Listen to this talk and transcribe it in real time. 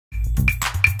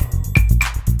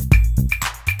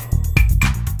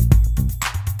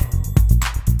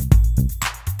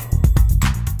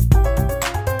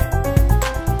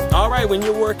when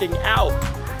you're working out,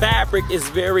 fabric is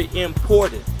very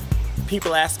important.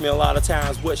 People ask me a lot of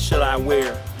times, what should I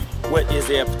wear? What is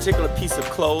there a particular piece of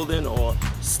clothing or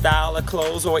style of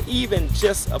clothes, or even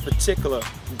just a particular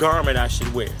garment I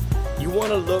should wear? You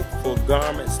want to look for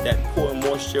garments that pour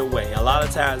moisture away. A lot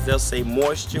of times they'll say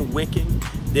moisture wicking,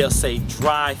 they'll say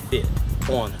dry fit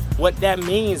on them. What that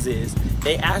means is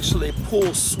they actually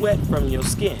pull sweat from your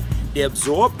skin. They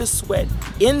absorb the sweat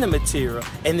in the material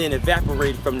and then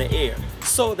evaporate from the air,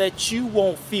 so that you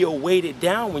won't feel weighted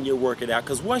down when you're working out.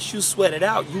 Because once you sweat it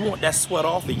out, you want that sweat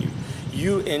off of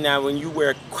you. And now when you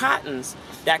wear cottons,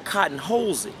 that cotton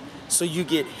holds it. So you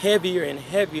get heavier and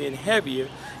heavier and heavier.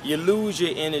 You lose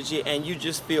your energy and you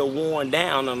just feel worn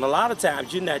down. And a lot of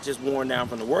times you're not just worn down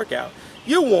from the workout.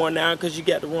 You're worn down because you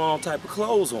got the wrong type of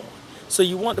clothes on. So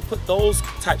you want to put those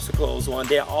types of clothes on.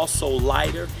 They're also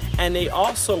lighter, and they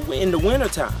also in the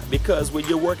wintertime, because when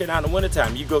you're working out in the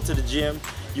wintertime, you go to the gym,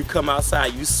 you come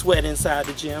outside, you sweat inside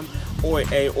the gym or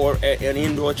an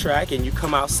indoor track, and you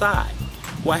come outside.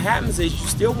 What happens is you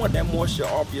still want that moisture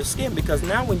off your skin, because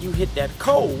now when you hit that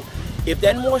cold, if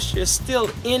that moisture is still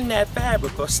in that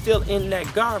fabric or still in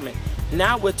that garment,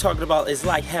 now we're talking about it's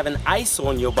like having ice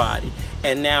on your body.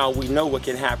 And now we know what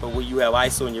can happen when you have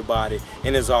ice on your body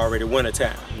and it's already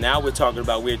wintertime. Now we're talking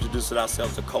about we're introducing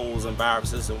ourselves to colds and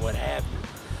viruses and what have you.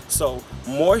 So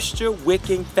moisture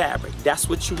wicking fabric, that's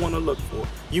what you want to look for.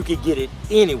 You can get it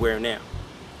anywhere now.